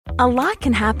A lot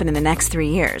can happen in the next 3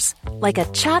 years. Like a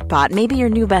chatbot may be your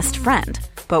new best friend.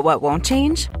 But what won't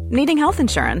change? Needing health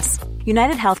insurance.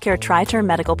 United Healthcare Tri-Term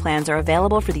Medical Plans are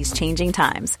available for these changing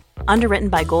times. Underwritten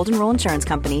by Golden Rule Insurance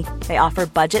Company, they offer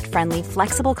budget-friendly,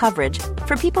 flexible coverage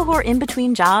for people who are in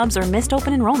between jobs or missed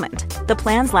open enrollment. The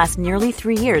plans last nearly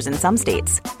 3 years in some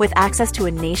states, with access to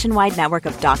a nationwide network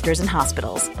of doctors and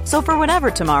hospitals. So for whatever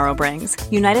tomorrow brings,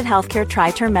 United Healthcare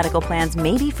Tri-Term Medical Plans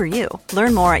may be for you.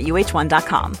 Learn more at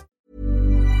uh1.com.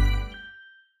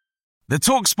 The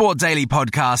TalkSport Daily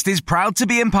podcast is proud to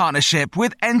be in partnership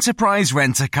with Enterprise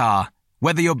Rent-A-Car.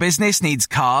 Whether your business needs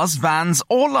cars, vans,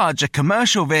 or larger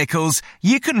commercial vehicles,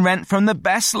 you can rent from the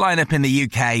best lineup in the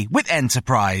UK with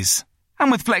Enterprise.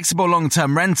 And with flexible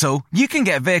long-term rental, you can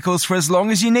get vehicles for as long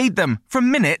as you need them,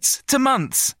 from minutes to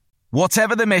months.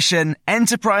 Whatever the mission,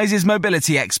 Enterprise's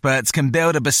mobility experts can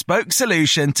build a bespoke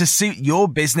solution to suit your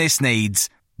business needs.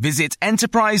 Visit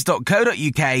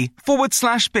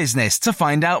enterprise.co.uk/business to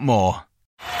find out more.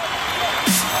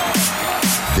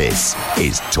 This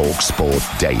is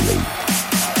TalkSport Daily.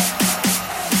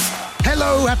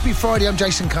 Hello, happy Friday. I'm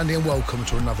Jason Cundy and welcome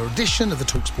to another edition of the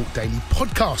TalkSport Daily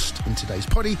podcast. In today's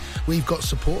poddy, we've got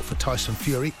support for Tyson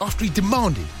Fury after he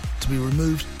demanded to be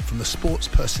removed from the Sports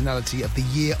Personality of the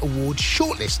Year award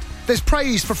shortlist. There's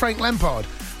praise for Frank Lampard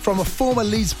from a former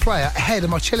Leeds player ahead of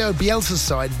Marcelo Bielsa's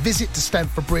side visit to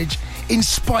Stamford Bridge in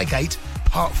Spygate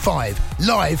Part 5,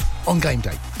 live on game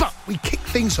day. But we kick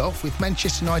things off with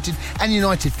Manchester United and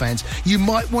United fans. You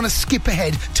might want to skip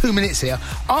ahead 2 minutes here.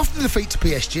 After the defeat to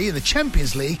PSG in the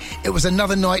Champions League, it was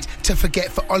another night to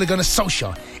forget for Ole Gunnar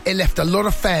Solskjaer. It left a lot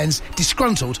of fans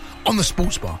disgruntled on the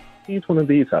sports bar. He's one of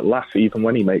these that laughs even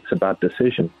when he makes a bad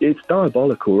decision. It's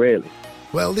diabolical, really.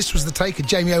 Well, this was the take of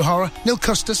Jamie O'Hara, Neil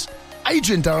Custis,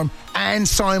 Adrian Durham and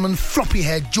Simon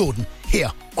Floppy-Haired Jordan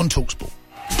here on TalkSport.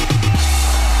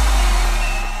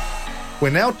 We're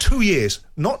now 2 years,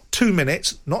 not 2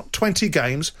 minutes, not 20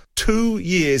 games, 2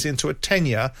 years into a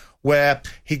tenure where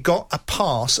he got a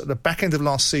pass at the back end of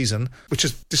last season, which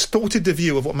has distorted the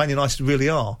view of what Man United really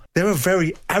are. They're a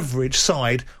very average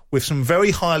side with some very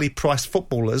highly priced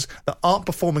footballers that aren't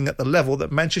performing at the level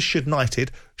that Manchester United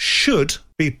should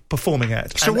be performing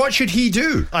at. So what should he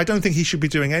do? I don't think he should be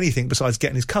doing anything besides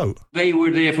getting his coat. They were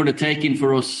there for the taking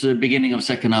for us beginning of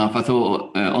second half. I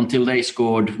thought until they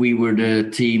scored, we were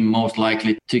the team most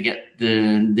likely to get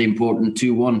the important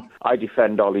 2-1. I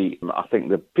defend Ollie. I think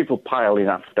the people piling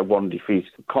after one defeat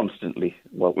constantly,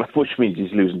 well, which means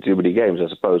he's losing too many games, I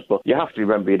suppose. But you have to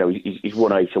remember, he's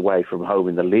won 8 away from home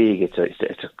in the league. It's a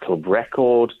club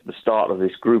record. The start of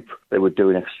this group, they were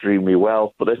doing extremely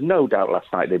well. But there's no doubt last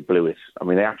night they blew it. I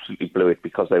mean, they absolutely blew it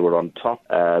because they were on top.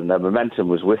 Their momentum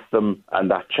was with them.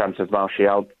 And that chance of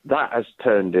Martial, that has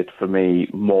turned it for me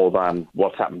more than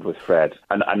what's happened with Fred.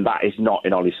 And that is not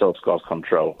in Ollie Solskjaer's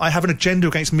control. I have an agenda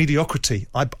against mediocrity.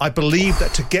 I believe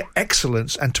that to get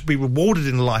excellence and to be rewarded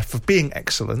in life for being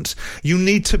excellent, you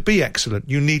need to be excellent.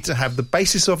 You need to have the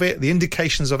basis of it, the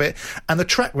indications of it, and the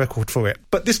track record for it.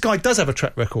 But this guy does have a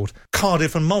track record,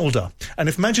 Cardiff and Mulder. And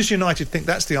if Manchester United think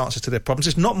that's the answer to their problems,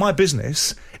 it's not my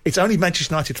business. It's only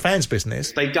Manchester United fans'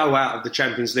 business. They go out of the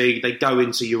Champions League, they go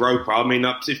into Europa. I mean,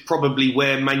 it's probably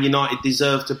where Man United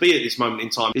deserve to be at this moment in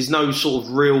time. There's no sort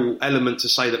of real element to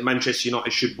say that Manchester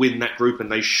United should win that group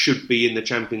and they should be in the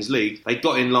Champions League. They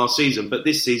got in last season, but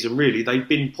this season, really, they've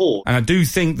been poor. And I do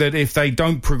think that if they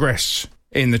don't progress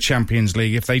in the Champions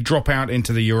League, if they drop out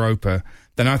into the Europa,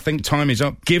 then I think time is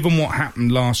up. Given what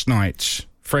happened last night,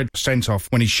 Fred sent off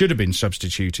when he should have been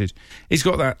substituted. He's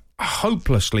got that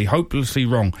hopelessly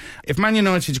wrong. If Man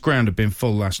United's ground had been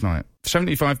full last night,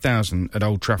 75,000 at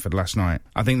Old Trafford last night,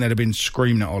 I think they'd have been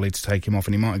screaming at Ollie to take him off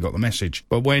and he might have got the message.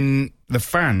 But when the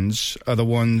fans are the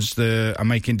ones that are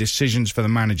making decisions for the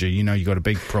manager, you've got a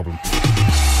big problem.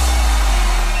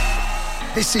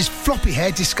 This is Floppy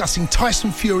Hair discussing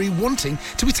Tyson Fury wanting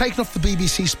to be taken off the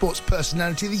BBC Sports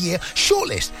Personality of the Year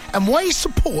shortlist and why he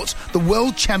supports the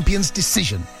world champion's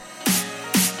decision.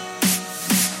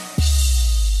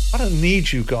 I don't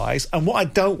need you guys, and what I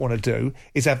don't want to do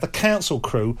is have the council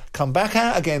crew come back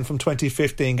out again from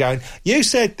 2015 going, you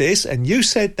said this, and you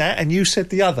said that, and you said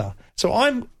the other. So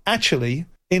I'm actually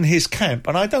in his camp,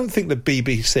 and I don't think the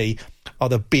BBC are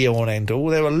the be-all and end-all.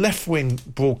 They're a left-wing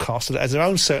broadcaster that has their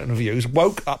own certain views,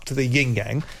 woke up to the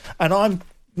yin-yang, and I'm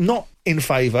not in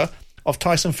favour of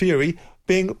Tyson Fury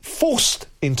being forced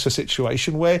into a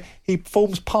situation where he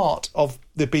forms part of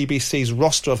the BBC's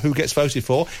roster of who gets voted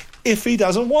for if he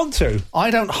doesn't want to.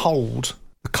 I don't hold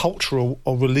the cultural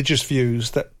or religious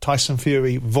views that Tyson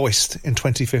Fury voiced in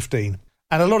 2015,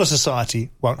 and a lot of society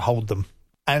won't hold them.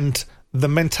 And the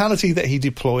mentality that he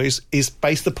deploys is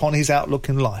based upon his outlook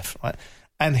in life, right?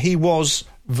 And he was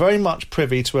very much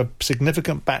privy to a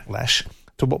significant backlash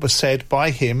to what was said by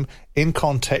him in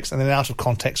context and then out of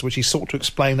context, which he sought to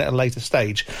explain at a later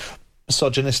stage.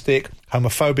 Misogynistic,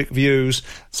 homophobic views,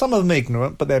 some of them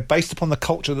ignorant, but they're based upon the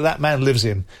culture that man lives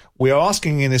in. We are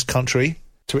asking in this country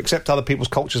to accept other people's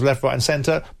cultures left, right and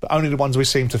centre, but only the ones we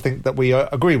seem to think that we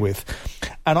agree with.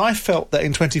 And I felt that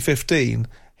in 2015,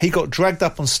 he got dragged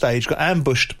up on stage, got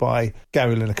ambushed by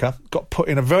Gary Lineker, got put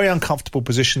in a very uncomfortable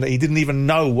position that he didn't even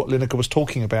know what Lineker was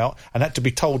talking about and had to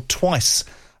be told twice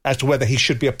as to whether he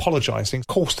should be apologising. Of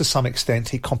course, to some extent,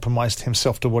 he compromised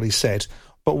himself to what he said.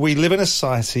 But we live in a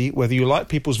society, whether you like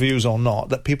people's views or not,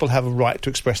 that people have a right to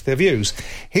express their views.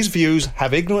 His views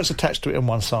have ignorance attached to it on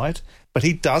one side, but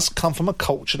he does come from a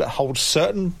culture that holds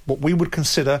certain, what we would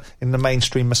consider in the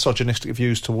mainstream, misogynistic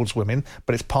views towards women,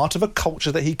 but it's part of a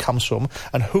culture that he comes from,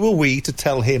 and who are we to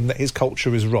tell him that his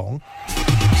culture is wrong?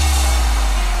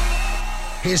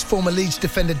 Here's former Leeds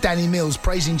defender Danny Mills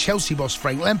praising Chelsea boss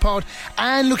Frank Lampard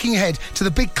and looking ahead to the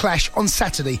big clash on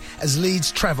Saturday as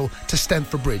Leeds travel to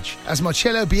Stamford Bridge, as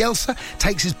Marcelo Bielsa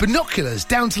takes his binoculars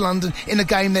down to London in a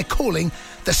game they're calling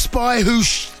the Spy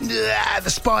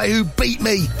Who Beat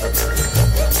Me.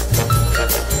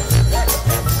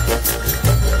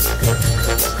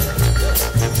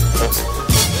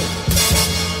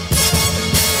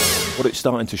 What it's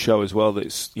starting to show as well, that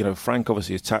it's, Frank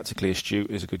obviously is tactically astute,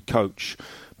 is a good coach,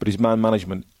 but his man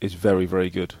management is very,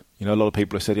 very good. A lot of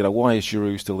people have said, why is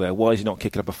Giroud still there? Why is he not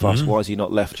kicking up a fuss? Why is he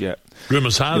not left yet?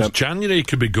 Rumours have January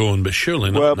could be going, but surely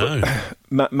not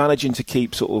now. Managing to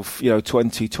keep sort of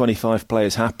 20, 25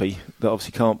 players happy that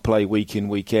obviously can't play week in,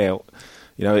 week out,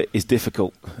 is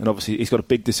difficult. And obviously he's got a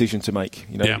big decision to make.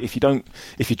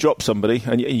 If you drop somebody,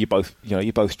 and you're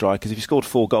both strikers, if you scored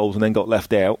 4 goals and then got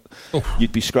left out,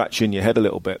 you'd be scratching your head a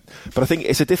little bit. But I think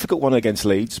it's a difficult one against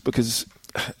Leeds because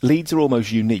Leeds are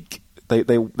almost unique.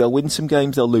 They'll win some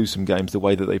games, they'll lose some games the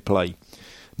way that they play.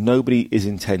 Nobody is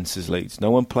intense as Leeds.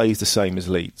 No one plays the same as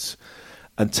Leeds.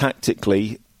 And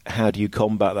tactically, how do you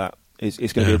combat that? It's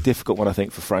going to be a difficult one, I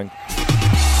think, for Frank.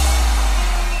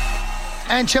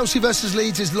 And Chelsea versus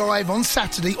Leeds is live on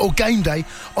Saturday, or game day,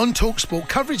 on TalkSport.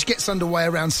 Coverage gets underway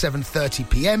around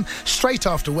 7:30pm, straight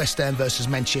after West Ham versus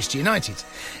Manchester United.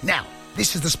 Now,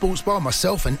 this is the Sports Bar,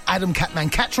 myself and Adam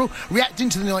Catman-Cattrall, reacting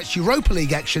to the night's Europa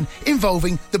League action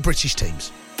involving the British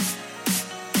teams.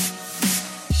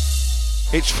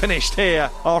 It's finished here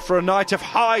after a night of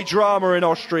high drama in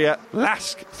Austria.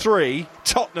 Lask 3,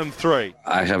 Tottenham 3.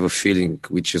 I have a feeling,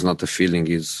 which is not a feeling,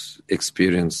 is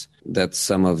experience, that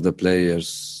some of the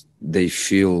players, they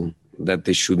feel that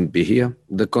they shouldn't be here.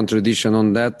 The contradiction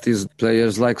on that is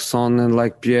players like Son and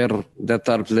like Pierre, that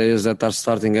are players that are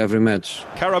starting every match.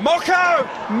 Karamoko!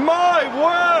 My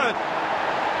word!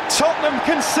 Tottenham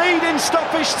concede in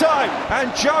stoppage time,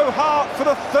 and Joe Hart, for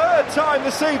the 3rd time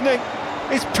this evening,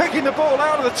 is picking the ball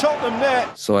out of the Tottenham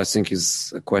net. So I think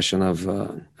it's a question of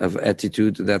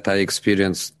attitude that I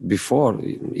experienced before.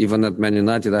 Even at Man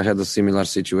United, I had a similar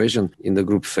situation. In the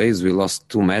group phase, we lost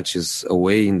 2 matches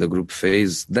away in the group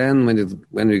phase. Then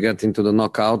when we get into the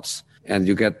knockouts and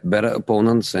you get better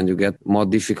opponents and you get more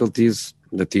difficulties,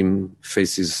 the team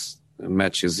faces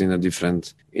matches in a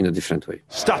different way.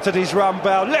 Stuttered his run,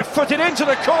 Bell, left-footed into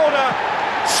the corner.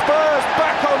 Spurs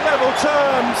back on level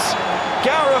terms.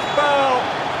 Gareth Bale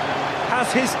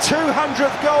has his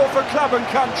 200th goal for club and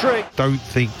country. Don't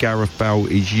think Gareth Bale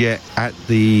is yet at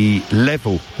the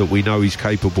level that we know he's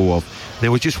capable of.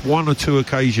 There were just 1 or 2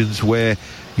 occasions where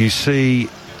you see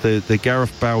the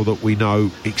Gareth Bale that we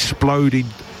know exploding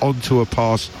onto a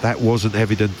pass that wasn't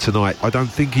evident tonight. I don't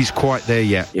think he's quite there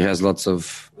yet. He has lots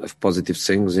of positive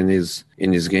things in his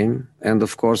game, and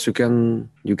of course you can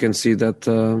see that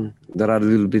there are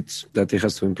little bits that he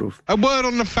has to improve. A word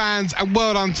on the fans, a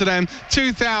word on to them.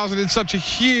 2,000 in such a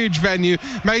huge venue,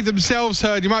 made themselves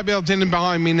heard. You might be able to hear them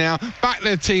behind me now. Back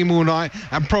their team all night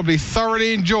and probably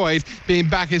thoroughly enjoyed being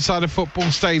back inside a football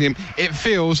stadium. It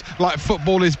feels like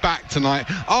football is back tonight.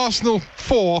 Arsenal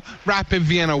 4, Rapid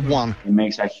Vienna 1. It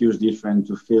makes a huge difference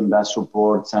to feel that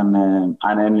support and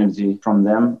energy from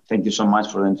them. Thank you so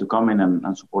much for them to come in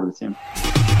and support the team.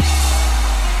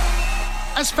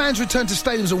 As fans return to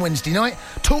stadiums on Wednesday night,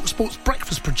 TalkSport's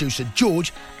breakfast producer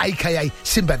George, a.k.a.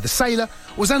 Sinbad the Sailor,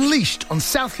 was unleashed on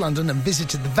South London and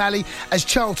visited the Valley as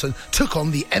Charlton took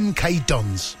on the MK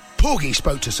Dons. Porgy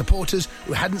spoke to supporters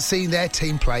who hadn't seen their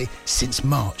team play since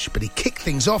March, but he kicked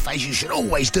things off, as you should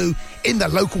always do, in the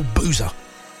local boozer.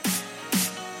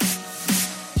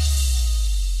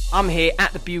 I'm here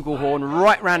at the Bugle Horn,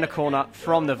 right round the corner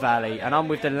from the Valley, and I'm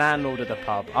with the landlord of the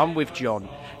pub. I'm with John.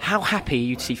 How happy are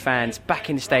you to see fans back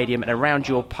in the stadium and around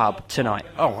your pub tonight?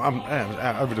 Oh, I'm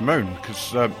over the moon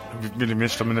because we've really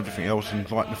missed them and everything else,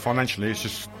 and like financially it's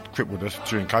just crippled us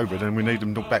during COVID and we need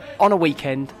them back. On a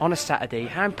weekend, on a Saturday,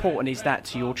 how important is that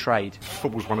to your trade?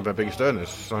 Football's one of our biggest earners,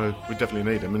 so we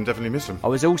definitely need them and definitely miss them. I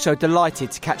was also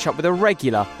delighted to catch up with a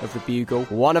regular of the Bugle,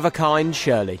 one of a kind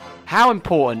Shirley. How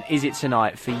important is it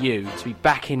tonight for you to be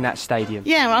back in that stadium?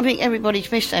 Yeah, I think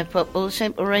everybody's missed their football. The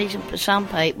simple reason for some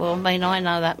people, I mean, I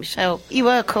know that myself. You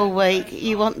work all week,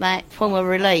 you want that form of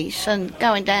release, and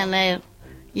going down there,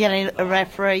 yelling at the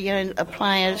referee, yelling at the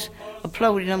players,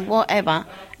 applauding them, whatever,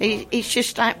 it's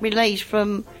just that release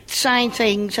from saying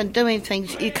things and doing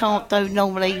things that you can't do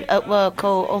normally at work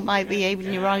or maybe even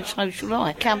in your own social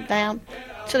life. Come down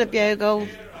to the Bugle,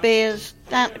 beers,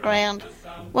 down to the ground,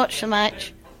 watch the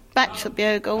match, back to the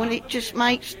Bugle, and it just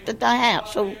makes the day out.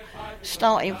 So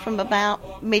starting from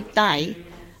about midday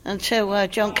until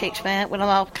John kicks me out when I'm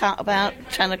half cut about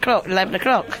 10 o'clock, 11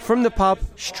 o'clock. From the pub,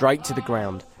 straight to the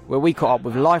ground, where we caught up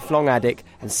with lifelong addict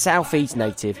and South East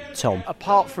native Tom.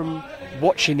 Apart from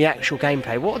watching the actual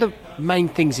gameplay, what are the main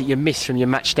things that you miss from your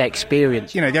matchday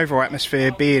experience? You know, the overall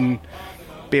atmosphere, being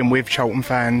with Charlton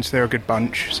fans, they're a good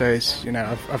bunch. So it's, you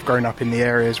know, I've grown up in the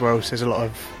area as well, so there's a lot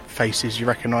of faces you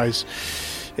recognise.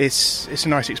 It's a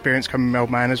nice experience coming old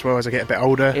man as well as I get a bit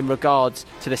older. In regards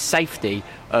to the safety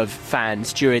of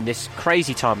fans during this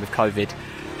crazy time with COVID,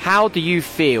 how do you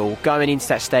feel going into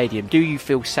that stadium? Do you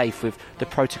feel safe with the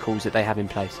protocols that they have in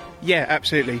place? Yeah,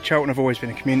 absolutely. Charlton have always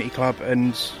been a community club,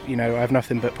 and you know, I have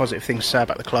nothing but positive things to say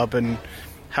about the club and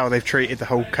how they've treated the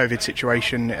whole COVID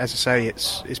situation. As I say,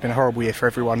 it's been a horrible year for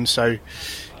everyone, so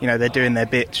you know, they're doing their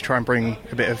bit to try and bring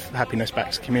a bit of happiness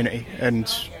back to the community.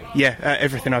 And yeah,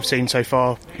 everything I've seen so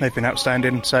far, they've been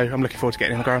outstanding, so I'm looking forward to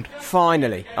getting in the ground.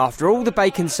 Finally, after all the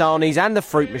bacon sarnies and the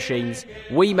fruit machines,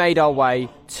 we made our way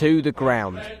to the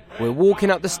ground. We're walking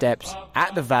up the steps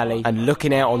at the Valley and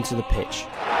looking out onto the pitch.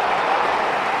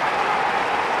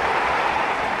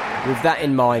 With that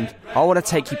in mind, I want to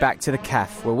take you back to the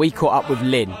CAF, where we caught up with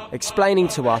Lynn, explaining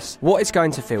to us what it's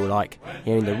going to feel like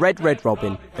hearing the Red Red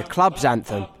Robin, the club's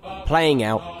anthem, playing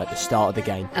out at the start of the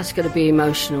game. That's going to be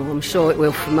emotional. I'm sure it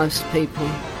will for most people.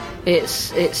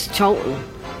 It's Charlton,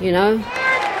 you know.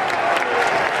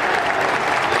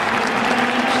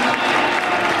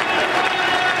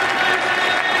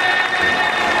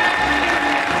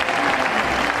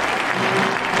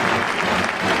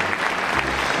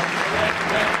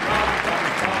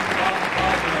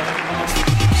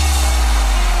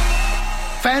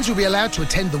 Fans will be allowed to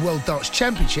attend the World Darts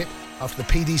Championship after the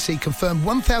PDC confirmed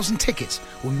 1,000 tickets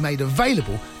will be made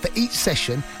available for each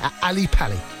session at Ali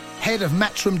Pali. Head of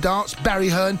Matchroom Darts, Barry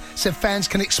Hearn, said fans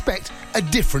can expect a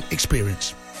different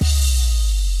experience.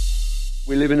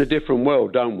 We live in a different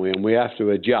world, don't we? And we have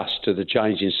to adjust to the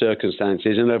changing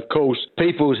circumstances. And of course,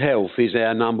 people's health is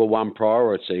our number one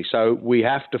priority. So we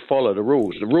have to follow the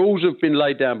rules. The rules have been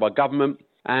laid down by government,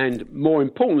 and more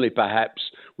importantly, perhaps,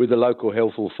 with the local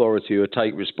health authority who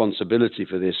take responsibility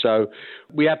for this. So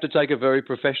we have to take a very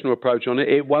professional approach on it.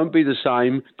 It won't be the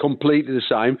same, completely the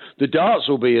same. The darts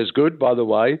will be as good, by the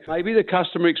way. Maybe the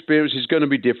customer experience is going to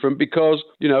be different because,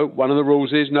 you know, one of the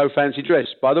rules is no fancy dress.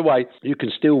 By the way, you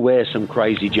can still wear some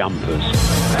crazy jumpers.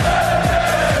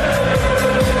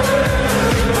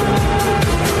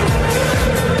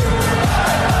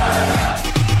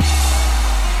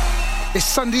 This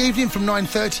Sunday evening from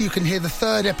 9:30 you can hear the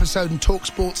third episode in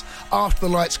TalkSport's After the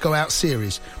Lights Go Out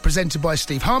series, presented by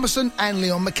Steve Harmison and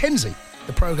Leon McKenzie.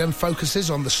 The programme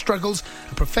focuses on the struggles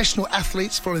of professional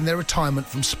athletes following their retirement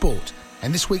from sport.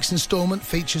 And this week's instalment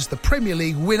features the Premier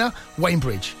League winner, Wayne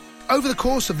Bridge. Over the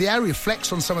course of the hour, he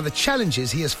reflects on some of the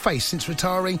challenges he has faced since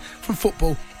retiring from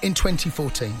football in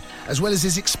 2014, as well as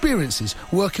his experiences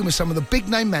working with some of the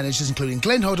big-name managers, including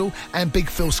Glenn Hoddle and Big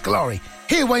Phil Scolari.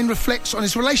 Here, Wayne reflects on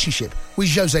his relationship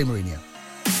with Jose Mourinho.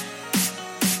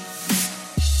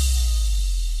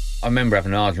 I remember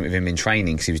having an argument with him in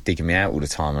training because he was digging me out all the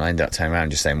time, and I ended up turning around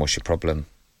and just saying, "What's your problem?"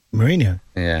 Mourinho?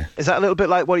 Yeah. Is that a little bit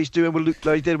like what he's doing with Luke,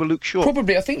 like he did with Luke Shaw?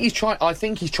 Probably. I think he's trying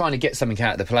to get something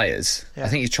out of the players. Yeah. I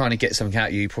think he's trying to get something out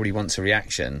of you. He probably wants a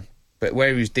reaction. But where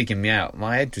he was digging me out,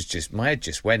 my head just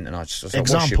went, and I was like,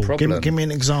 "What's your problem?" Give me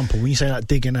an example. When you say like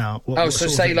digging out, so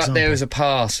say like there was a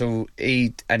pass, and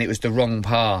it was the wrong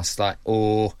pass, like,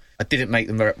 or I didn't make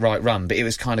the right run, but it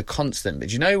was kind of constant.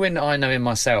 But you know, when I know in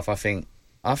myself, I think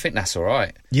that's all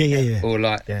right. Yeah. Or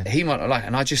like he might not like,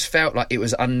 and I just felt like it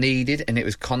was unneeded and it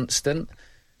was constant,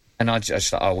 and I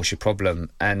just like, "Oh, what's your problem?"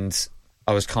 And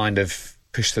I was kind of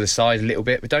pushed to the side a little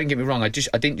bit. But don't get me wrong, I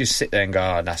didn't just sit there and go,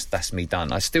 "Oh, that's me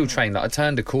done." I still trained. Like, I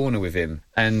turned a corner with him,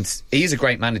 and he's a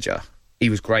great manager. He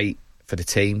was great for the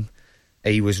team.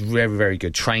 He was very, very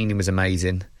good. Training was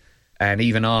amazing. And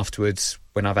even afterwards,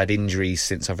 when I've had injuries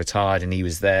since I've retired and he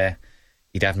was there,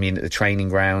 he'd have me in at the training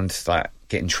ground, like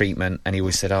getting treatment. And he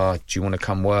always said, do you want to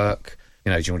come work?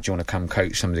 Do you want to come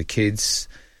coach some of the kids?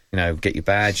 Get your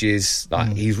badges.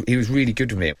 Like he was really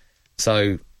good with me.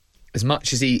 So as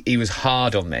much as he was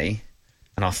hard on me,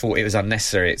 and I thought it was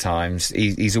unnecessary at times,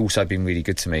 he's also been really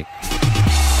good to me.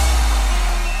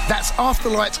 That's After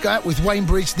Lights Go Out with Wayne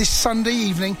Bridge this Sunday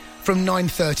evening from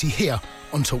 9:30 here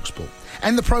on TalkSport.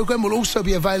 And the programme will also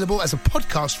be available as a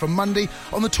podcast from Monday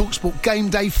on the TalkSport Game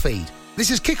Day feed. This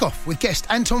is Kickoff with guest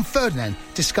Anton Ferdinand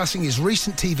discussing his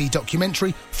recent TV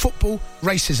documentary, Football,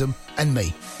 Racism and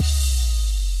Me.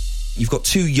 You've got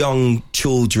 2 young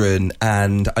children,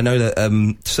 and I know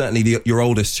that certainly your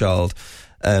oldest child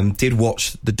did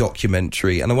watch the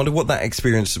documentary, and I wonder what that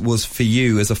experience was for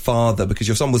you as a father, because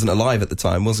your son wasn't alive at the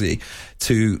time, was he?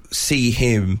 To see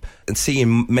him and see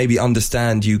him maybe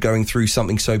understand you going through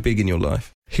something so big in your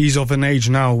life. He's of an age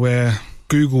now where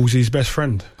Google's his best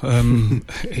friend.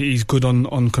 He's good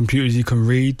on computers. He can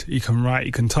read, he can write,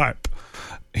 he can type.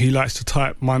 He likes to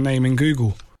type my name in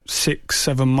Google.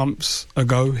 6-7 months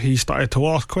ago, he started to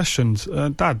ask questions.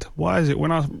 Dad, why is it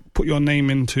when I put your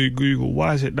name into Google,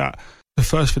 why is it that the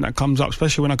first thing that comes up,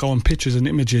 especially when I go on pictures and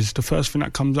images, the first thing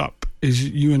that comes up is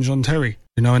you and John Terry,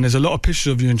 and there's a lot of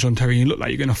pictures of you and John Terry, and you look like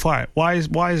you're going to fight. Why is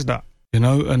that? And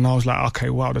I was like, okay,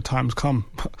 wow, the time's come.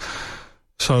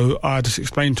 So I just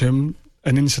explained to him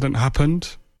an incident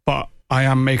happened, but I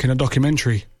am making a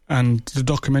documentary, and the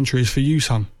documentary is for you,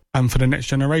 son, and for the next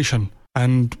generation.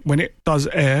 And when it does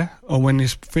air, or when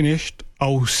it's finished,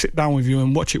 I'll sit down with you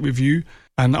and watch it with you,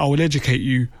 and I will educate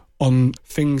you on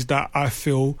things that I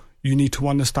feel you need to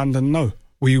understand and know.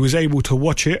 We was able to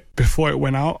watch it before it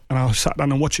went out, and I sat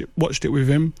down and watched it with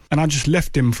him, and I just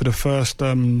left him for the first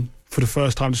time,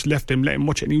 just left him, let him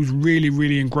watch it, and he was really,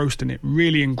 really engrossed in it,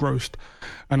 really engrossed.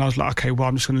 And I was like, okay, well,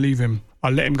 I'm just going to leave him. I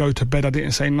let him go to bed, I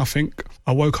didn't say nothing.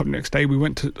 I woke up the next day,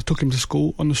 took him to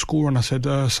school, on the school run. I said,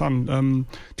 son,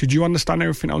 did you understand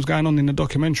everything that was going on in the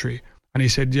documentary? And he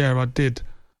said, yeah, I did.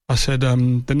 I said,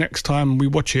 the next time we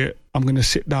watch it, I'm going to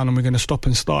sit down and we're going to stop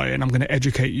and start it, and I'm going to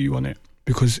educate you on it,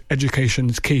 because education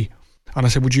is key. And I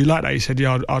said, would you like that? He said,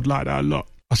 yeah, I'd like that a lot.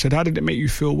 I said, how did it make you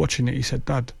feel watching it? He said,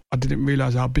 Dad, I didn't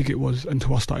realise how big it was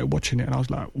until I started watching it. And I was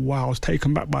like, wow, I was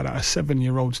taken back by that. A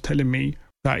 7-year-old's telling me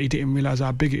that he didn't realise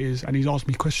how big it is, and he's asked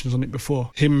me questions on it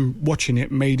before. Him watching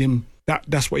it made him,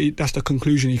 that's the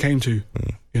conclusion he came to,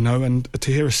 and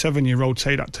to hear a 7-year-old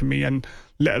say that to me, and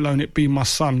let alone it be my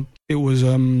son, it was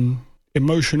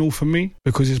emotional for me,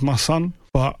 because it's my son,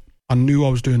 but I knew I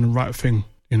was doing the right thing,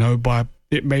 by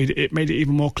it made it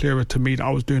even more clearer to me that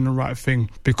I was doing the right thing,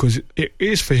 because it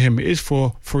is for him, it is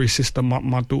for his sister,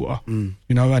 my daughter, and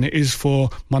it is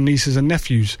for my nieces and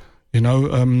nephews,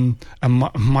 and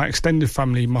my extended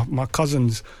family, my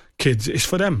cousins' kids. It's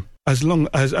for them, as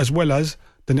well as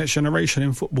the next generation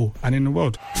in football and in the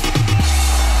world.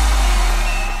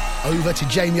 Over to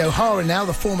Jamie O'Hara now,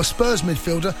 the former Spurs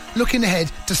midfielder, looking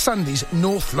ahead to Sunday's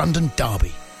North London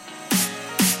derby.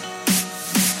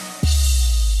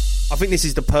 I think this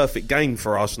is the perfect game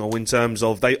for Arsenal in terms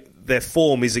of their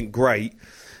form isn't great.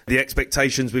 The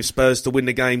expectations with Spurs to win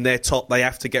the game, they're top, they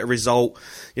have to get a result.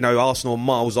 Arsenal are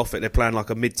miles off it, they're playing like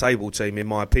a mid-table team in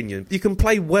my opinion. You can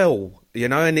play well,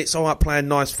 and it's all right playing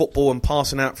nice football and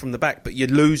passing out from the back, but you're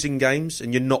losing games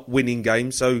and you're not winning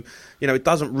games, so it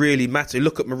doesn't really matter.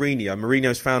 Look at Mourinho.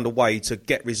 Mourinho's found a way to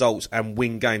get results and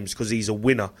win games because he's a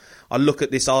winner. I look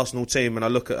at this Arsenal team and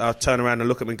I turn around and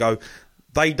look at them and go,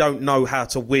 they don't know how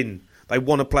to win. They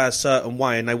want to play a certain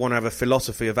way and they want to have a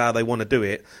philosophy of how they want to do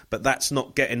it, but that's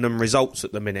not getting them results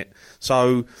at the minute.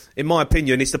 So, in my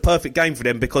opinion, it's the perfect game for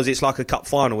them because it's like a cup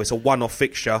final. It's a one-off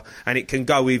fixture and it can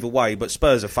go either way, but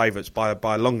Spurs are favourites by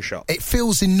a long shot. It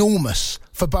feels enormous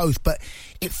for both, but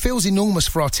it feels enormous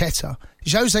for Arteta.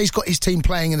 Jose's got his team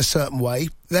playing in a certain way.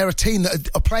 They're a team that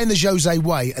are playing the Jose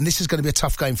way, and this is going to be a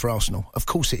tough game for Arsenal. Of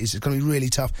course it is. It's going to be really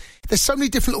tough. There's so many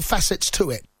different little facets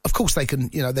to it. Of course they can,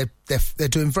 they're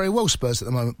doing very well, Spurs, at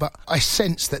the moment, but I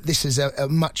sense that this is a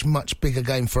much, much bigger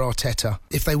game for Arteta.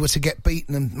 If they were to get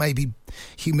beaten and maybe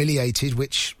humiliated,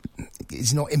 which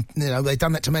is not, they've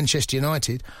done that to Manchester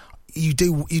United, you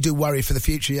do worry for the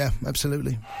future, yeah,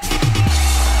 absolutely.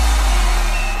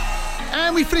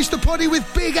 And we finished the poddy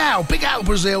with Big Al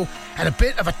Brazil, and a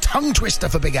bit of a tongue twister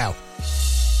for Big Al.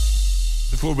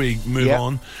 Before we move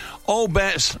on, all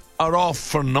bets are off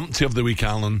for Numpty of the Week,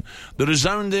 Alan. The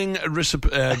resounding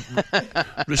recipient.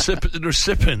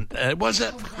 Was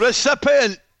it?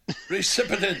 Recipient.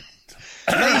 Recipient.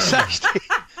 Lee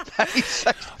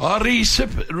A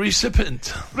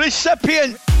recipient.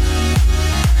 Recipient.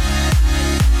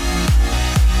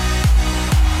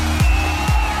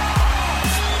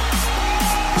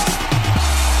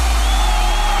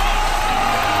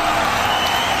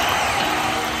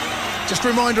 Just a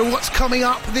reminder of what's coming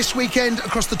up this weekend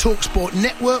across the TalkSport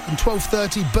network. On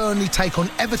 12:30, Burnley take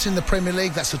on Everton in the Premier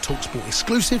League. That's a TalkSport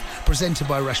exclusive, presented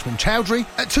by Rashman Chowdhury.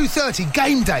 At 2:30,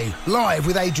 Game Day, live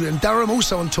with Adrian Durham,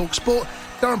 also on TalkSport.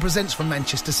 Durham presents from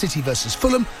Manchester City versus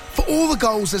Fulham for all the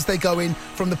goals as they go in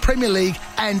from the Premier League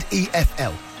and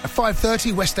EFL. At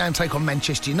 5:30, West Ham take on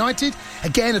Manchester United.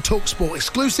 Again, a TalkSport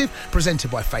exclusive,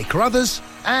 presented by Faye Carruthers.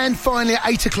 And finally, at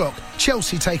 8 o'clock,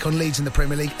 Chelsea take on Leeds in the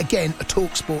Premier League. Again, a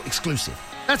TalkSport exclusive.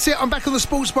 That's it. I'm back on the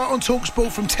Sports Bar on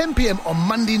TalkSport from 10 p.m. on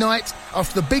Monday night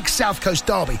after the big South Coast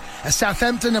derby as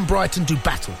Southampton and Brighton do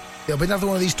battle. There'll be another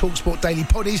one of these TalkSport daily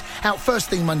poddies out first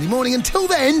thing Monday morning. Until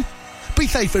then, be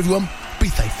safe, everyone. Be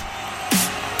safe.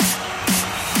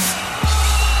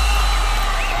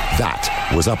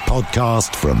 That was a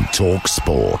podcast from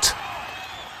TalkSport.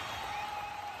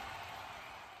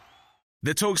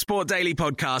 The TalkSport Daily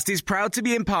Podcast is proud to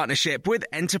be in partnership with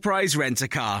Enterprise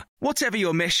Rent-A-Car. Whatever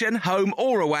your mission, home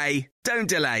or away, don't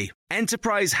delay.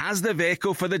 Enterprise has the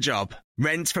vehicle for the job.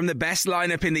 Rent from the best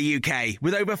lineup in the UK.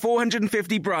 With over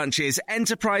 450 branches,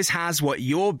 Enterprise has what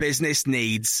your business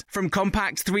needs. From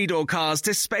compact three-door cars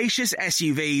to spacious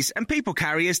SUVs and people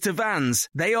carriers to vans,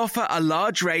 they offer a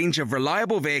large range of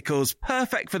reliable vehicles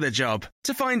perfect for the job.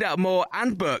 To find out more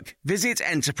and book, visit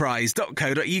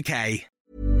enterprise.co.uk.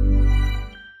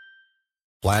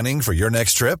 Planning for your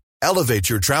next trip? Elevate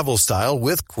your travel style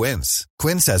with Quince.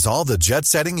 Quince has all the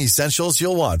jet-setting essentials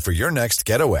you'll want for your next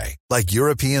getaway, like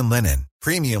European linen,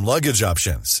 premium luggage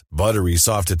options, buttery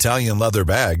soft Italian leather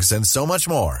bags, and so much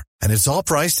more. And it's all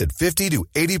priced at 50 to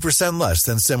 80% less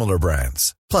than similar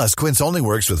brands. Plus, Quince only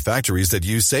works with factories that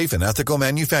use safe and ethical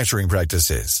manufacturing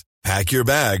practices. Pack your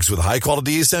bags with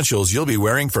high-quality essentials you'll be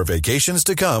wearing for vacations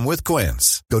to come with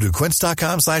Quince. Go to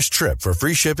quince.com/trip for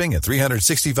free shipping and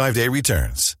 365-day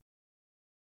returns.